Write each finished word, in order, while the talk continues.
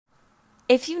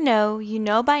If you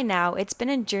know by now, it's been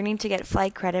a journey to get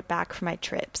flight credit back for my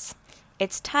trips.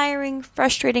 It's tiring,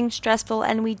 frustrating, stressful,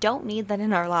 and we don't need that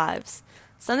in our lives.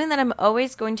 Something that I'm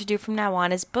always going to do from now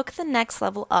on is book the next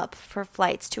level up for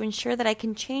flights to ensure that I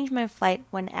can change my flight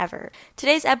whenever.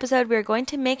 Today's episode, we are going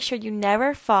to make sure you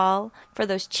never fall for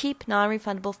those cheap,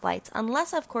 non-refundable flights,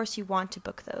 unless, of course, you want to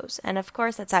book those. And, of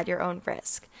course, that's at your own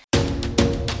risk.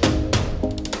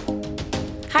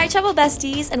 Hi, travel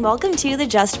besties, and welcome to the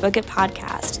Just Book It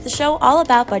podcast, the show all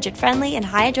about budget-friendly and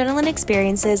high adrenaline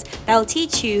experiences that will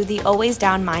teach you the always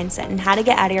down mindset and how to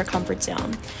get out of your comfort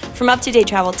zone. From up-to-date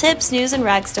travel tips, news, and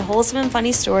recs to wholesome and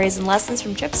funny stories and lessons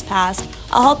from trips past,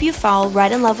 I'll help you fall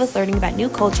right in love with learning about new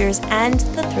cultures and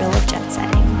the thrill of jet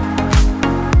setting.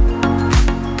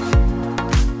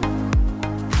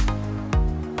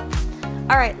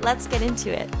 All right, let's get into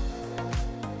it.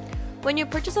 When you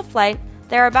purchase a flight,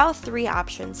 there are about 3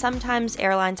 options. Sometimes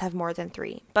airlines have more than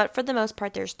 3, but for the most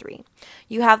part, there's 3.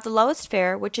 You have the lowest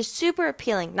fare, which is super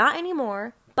appealing. Not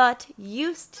anymore, but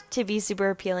used to be super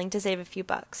appealing to save a few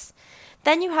bucks.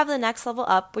 Then you have the next level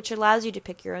up, which allows you to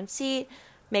pick your own seat,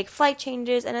 make flight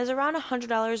changes, and is around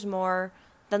 $100 more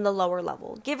than the lower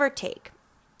level, give or take.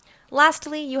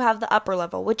 Lastly, you have the upper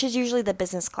level, which is usually the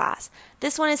business class.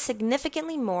 This one is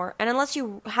significantly more, and unless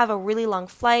you have a really long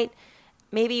flight,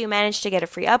 maybe you managed to get a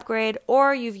free upgrade,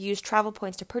 or you've used travel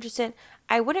points to purchase it,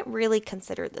 I wouldn't really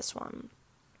consider this one.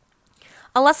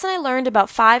 A lesson I learned about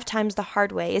 5 times the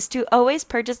hard way is to always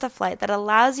purchase the flight that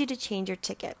allows you to change your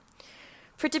ticket.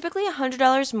 For typically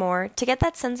 $100 more, to get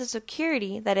that sense of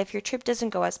security that if your trip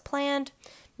doesn't go as planned,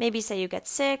 maybe say you get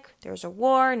sick, there's a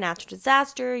war, natural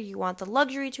disaster, you want the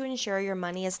luxury to ensure your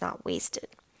money is not wasted.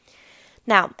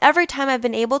 Now, every time I've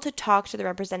been able to talk to the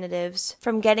representatives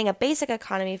from getting a basic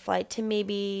economy flight to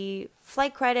maybe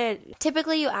flight credit,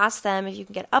 typically you ask them if you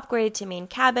can get upgraded to main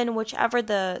cabin, whichever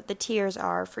the tiers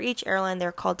are. For each airline,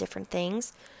 they're called different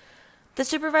things. The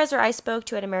supervisor I spoke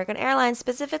to at American Airlines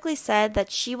specifically said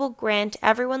that she will grant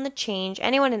everyone the change,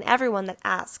 anyone and everyone that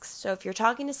asks. So if you're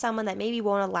talking to someone that maybe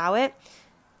won't allow it,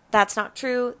 that's not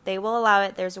true. They will allow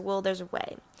it. There's a will, there's a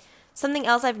way. Something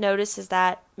else I've noticed is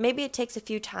that maybe it takes a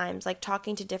few times, like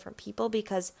talking to different people,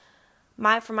 because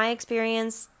from my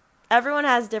experience, everyone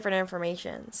has different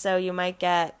information. So you might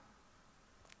get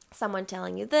someone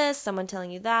telling you this, someone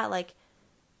telling you that. Like,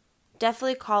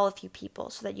 definitely call a few people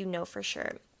so that you know for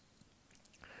sure.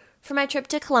 For my trip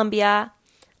to Colombia,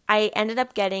 I ended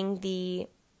up getting the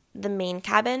main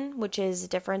cabin, which is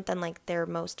different than like their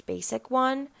most basic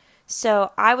one.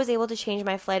 So I was able to change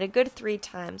my flight a good 3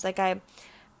 times. Like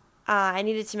I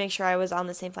needed to make sure I was on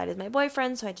the same flight as my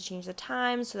boyfriend, so I had to change the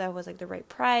time so that was like the right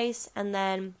price. And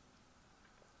then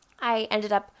I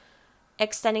ended up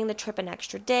extending the trip an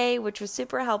extra day, which was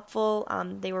super helpful.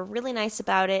 They were really nice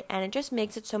about it, and it just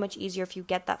makes it so much easier if you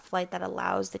get that flight that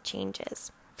allows the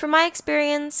changes. From my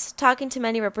experience, talking to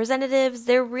many representatives,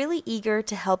 they're really eager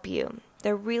to help you.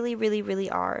 They really, really, really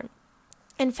are.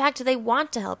 In fact, they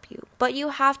want to help you, but you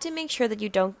have to make sure that you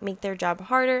don't make their job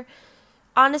harder.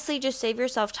 Honestly, just save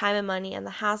yourself time and money and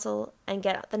the hassle and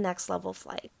get the next level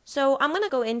flight. So I'm going to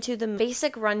go into the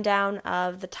basic rundown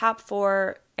of the top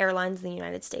 4 airlines in the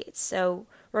United States. So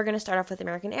we're going to start off with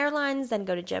American Airlines, then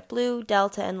go to JetBlue,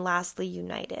 Delta, and lastly,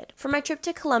 United. For my trip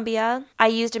to Colombia, I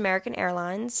used American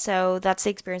Airlines, so that's the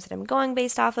experience that I'm going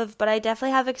based off of, but I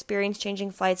definitely have experience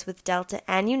changing flights with Delta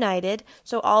and United,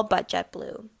 so all but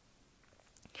JetBlue.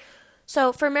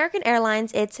 So for American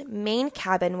Airlines, it's main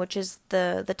cabin, which is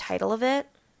the title of it.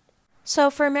 So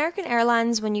for American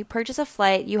Airlines, when you purchase a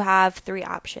flight, you have 3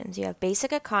 options. You have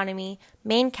basic economy,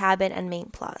 main cabin, and main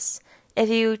plus. If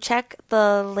you check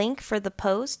the link for the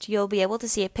post, you'll be able to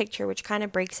see a picture which kind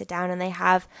of breaks it down, and they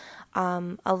have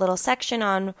a little section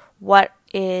on what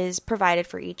is provided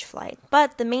for each flight.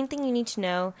 But the main thing you need to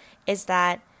know is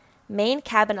that main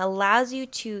cabin allows you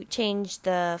to change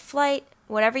the flight,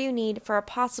 whatever you need, for a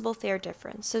possible fare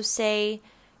difference. So say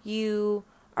you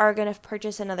are going to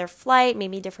purchase another flight,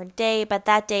 maybe a different day, but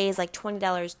that day is like $20,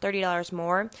 $30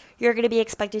 more. You're going to be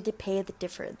expected to pay the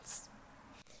difference.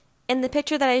 In the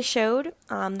picture that I showed,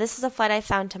 this is a flight I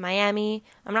found to Miami.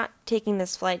 I'm not taking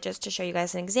this flight just to show you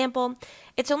guys an example.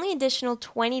 It's only additional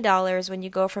 $20 when you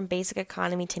go from basic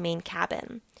economy to main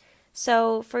cabin.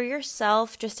 So for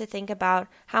yourself, just to think about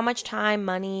how much time,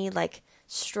 money, like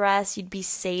stress you'd be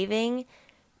saving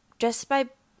just by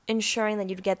ensuring that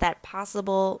you'd get that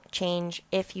possible change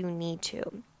if you need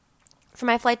to. For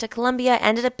my flight to Colombia, it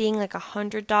ended up being like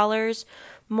 $100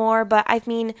 more, but I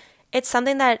mean, it's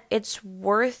something that it's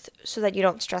worth so that you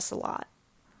don't stress a lot.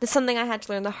 This is something I had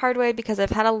to learn the hard way because I've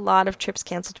had a lot of trips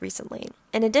canceled recently.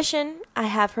 In addition, I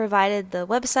have provided the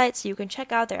website so you can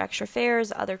check out their extra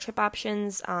fares, other trip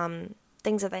options,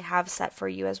 things that they have set for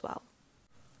you as well.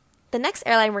 The next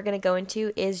airline we're going to go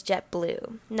into is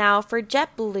JetBlue. Now, for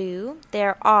JetBlue,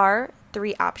 there are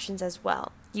 3 options as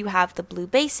well. You have the Blue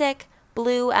Basic,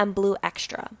 Blue, and Blue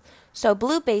Extra. So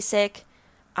Blue Basic,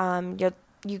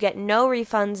 you get no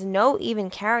refunds, no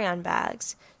even carry-on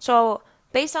bags. So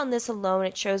based on this alone,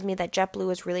 it shows me that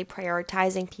JetBlue is really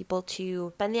prioritizing people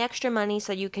to spend the extra money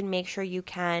so you can make sure you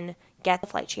can get the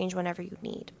flight change whenever you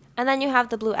need. And then you have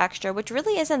the Blue Extra, which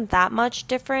really isn't that much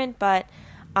different, but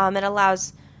it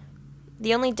allows,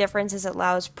 the only difference is it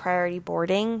allows priority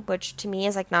boarding, which to me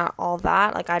is like not all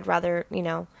that. Like I'd rather,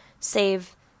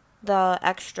 save the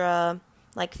extra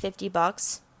like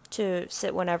 $50 to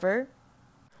sit whenever.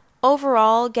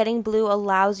 Overall, getting Blue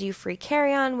allows you free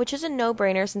carry-on, which is a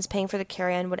no-brainer since paying for the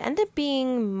carry-on would end up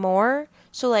being more.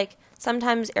 So like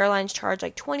sometimes airlines charge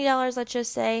like $20, let's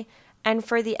just say, and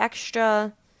for the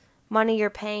extra money you're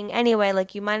paying anyway,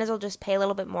 like you might as well just pay a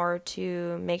little bit more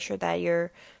to make sure that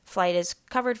your flight is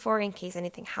covered for in case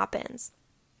anything happens.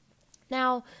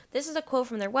 Now, this is a quote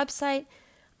from their website.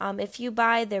 If you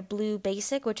buy their Blue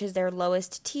Basic, which is their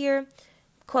lowest tier,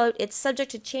 quote, it's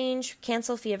subject to change,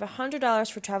 cancel fee of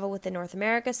 $100 for travel within North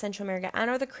America, Central America,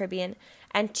 and or the Caribbean,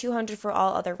 and $200 for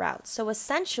all other routes. So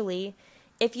essentially,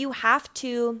 if you have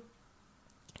to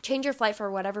change your flight for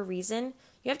whatever reason,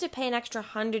 you have to pay an extra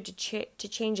 $100 to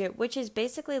change it, which is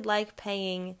basically like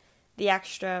paying the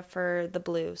extra for the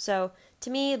Blue. So to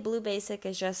me, Blue Basic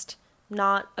is just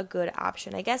not a good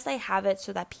option. I guess they have it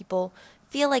so that people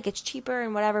feel like it's cheaper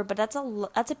and whatever, but that's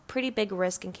a pretty big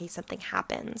risk in case something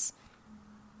happens.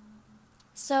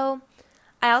 So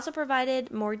I also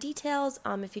provided more details.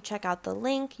 If you check out the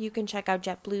link, you can check out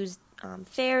JetBlue's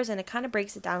fares, and it kind of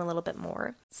breaks it down a little bit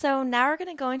more. So now we're going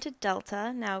to go into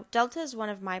Delta. Now, Delta is one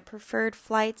of my preferred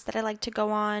flights that I like to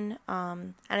go on,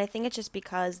 and I think it's just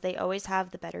because they always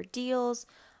have the better deals.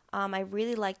 I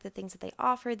really like the things that they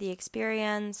offer, the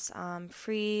experience,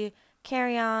 free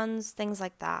carry-ons, things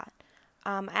like that.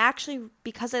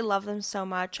 Because I love them so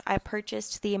much, I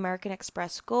purchased the American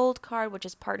Express Gold card, which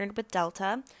is partnered with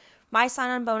Delta. My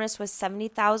sign-on bonus was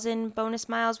 70,000 bonus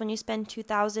miles when you spend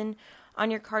 2,000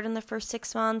 on your card in the first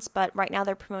 6 months, but right now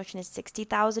their promotion is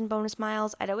 60,000 bonus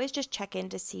miles. I'd always just check in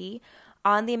to see.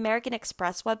 On the American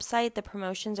Express website, the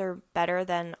promotions are better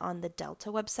than on the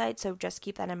Delta website, so just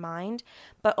keep that in mind.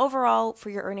 But overall, for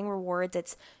your earning rewards,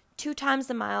 it's 2 times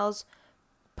the miles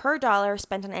per dollar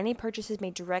spent on any purchases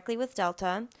made directly with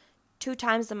Delta, 2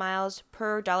 times the miles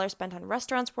per dollar spent on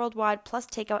restaurants worldwide plus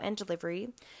takeout and delivery,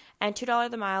 and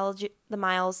 $2 the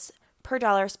miles per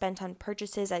dollar spent on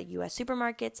purchases at U.S.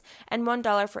 supermarkets, and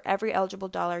 $1 for every eligible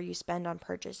dollar you spend on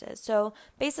purchases. So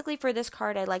basically for this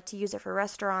card, I like to use it for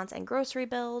restaurants and grocery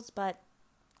bills, but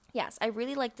yes, I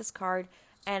really like this card,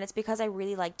 and it's because I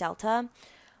really like Delta.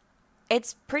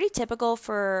 It's pretty typical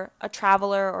for a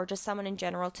traveler or just someone in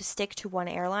general to stick to one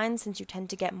airline since you tend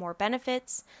to get more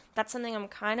benefits. That's something I'm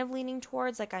kind of leaning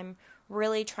towards. Like I'm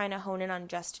really trying to hone in on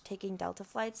just taking Delta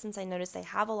flights since I notice they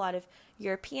have a lot of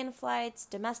European flights,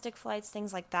 domestic flights,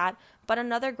 things like that. But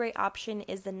another great option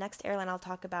is the next airline I'll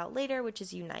talk about later, which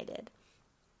is United.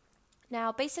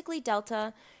 Now, basically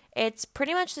Delta, it's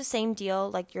pretty much the same deal.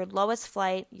 Like your lowest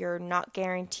flight, you're not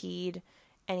guaranteed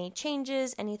any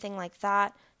changes, anything like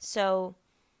that. So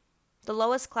the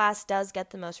lowest class does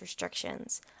get the most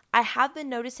restrictions. I have been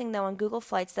noticing though on Google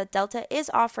Flights that Delta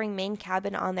is offering main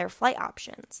cabin on their flight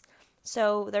options.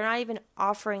 So they're not even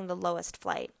offering the lowest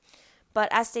flight. But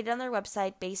as stated on their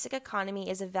website, Basic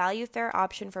Economy is a value fare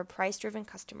option for price-driven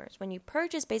customers. When you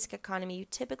purchase Basic Economy, you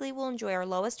typically will enjoy our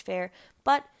lowest fare,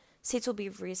 but seats will be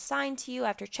reassigned to you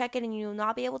after check-in, and you will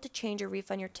not be able to change or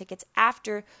refund your tickets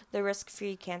after the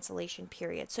risk-free cancellation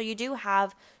period. So you do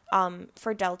have,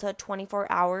 for Delta,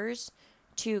 24 hours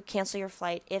to cancel your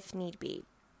flight if need be.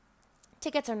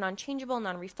 Tickets are non-changeable,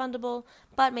 non-refundable,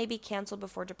 but may be canceled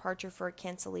before departure for a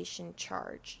cancellation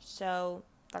charge. So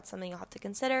that's something you'll have to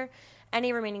consider.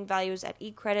 Any remaining values at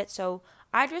eCredit, so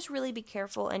I'd just really be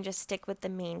careful and just stick with the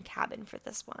main cabin for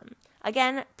this one.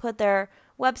 Again, put their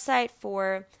website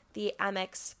for the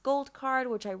Amex Gold card,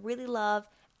 which I really love,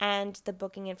 and the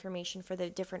booking information for the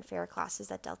different fare classes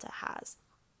that Delta has.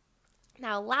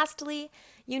 Now, lastly,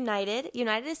 United.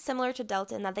 United is similar to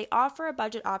Delta in that they offer a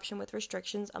budget option with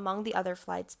restrictions among the other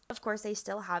flights. Of course, they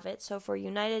still have it. So for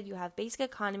United, you have Basic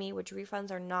Economy, which refunds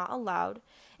are not allowed.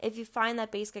 If you find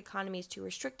that Basic Economy is too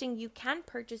restricting, you can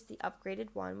purchase the upgraded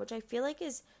one, which I feel like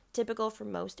is typical for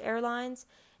most airlines.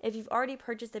 If you've already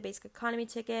purchased the Basic Economy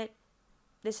ticket,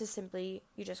 this is simply,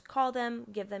 you just call them,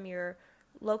 give them your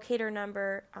locator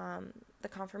number, the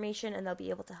confirmation, and they'll be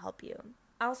able to help you.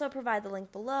 I also provide the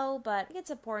link below, but I think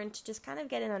it's important to just kind of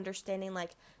get an understanding,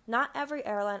 like, not every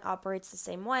airline operates the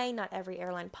same way, not every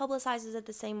airline publicizes it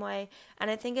the same way, and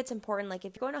I think it's important, like,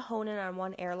 if you're going to hone in on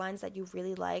one airlines that you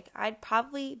really like, I'd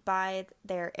probably buy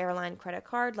their airline credit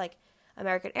card. Like,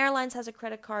 American Airlines has a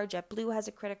credit card, JetBlue has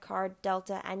a credit card,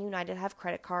 Delta and United have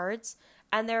credit cards,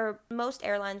 and most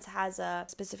airlines has a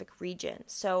specific region.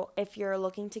 So if you're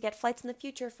looking to get flights in the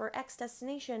future for X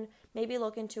destination, maybe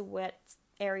look into what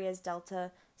areas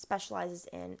Delta specializes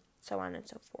in, so on and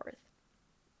so forth.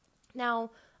 Now,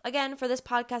 again, for this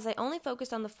podcast, I only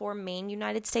focused on the 4 main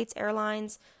United States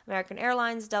airlines: American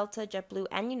Airlines, Delta, JetBlue,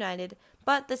 and United,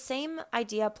 but the same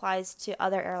idea applies to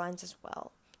other airlines as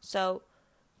well. So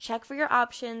check for your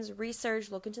options,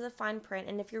 research, look into the fine print,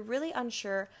 and if you're really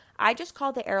unsure, I just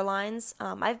call the airlines.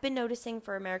 I've been noticing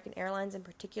for American Airlines in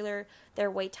particular, their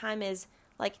wait time is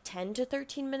like 10 to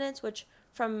 13 minutes, which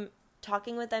from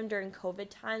talking with them during COVID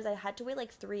times, I had to wait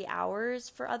like 3 hours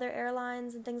for other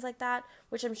airlines and things like that,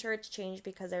 which I'm sure it's changed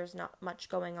because there's not much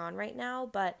going on right now,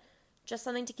 but just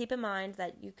something to keep in mind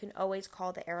that you can always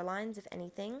call the airlines if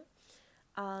anything.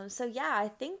 So yeah, I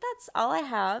think that's all I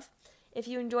have. If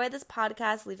you enjoyed this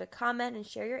podcast, leave a comment and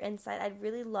share your insight. I'd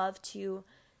really love to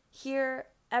hear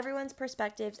everyone's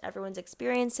perspectives, everyone's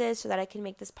experiences, so that I can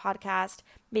make this podcast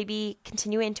maybe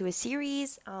continue into a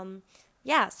series.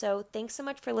 So thanks so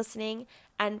much for listening,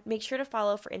 and make sure to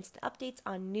follow for instant updates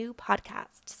on new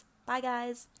podcasts. Bye,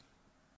 guys.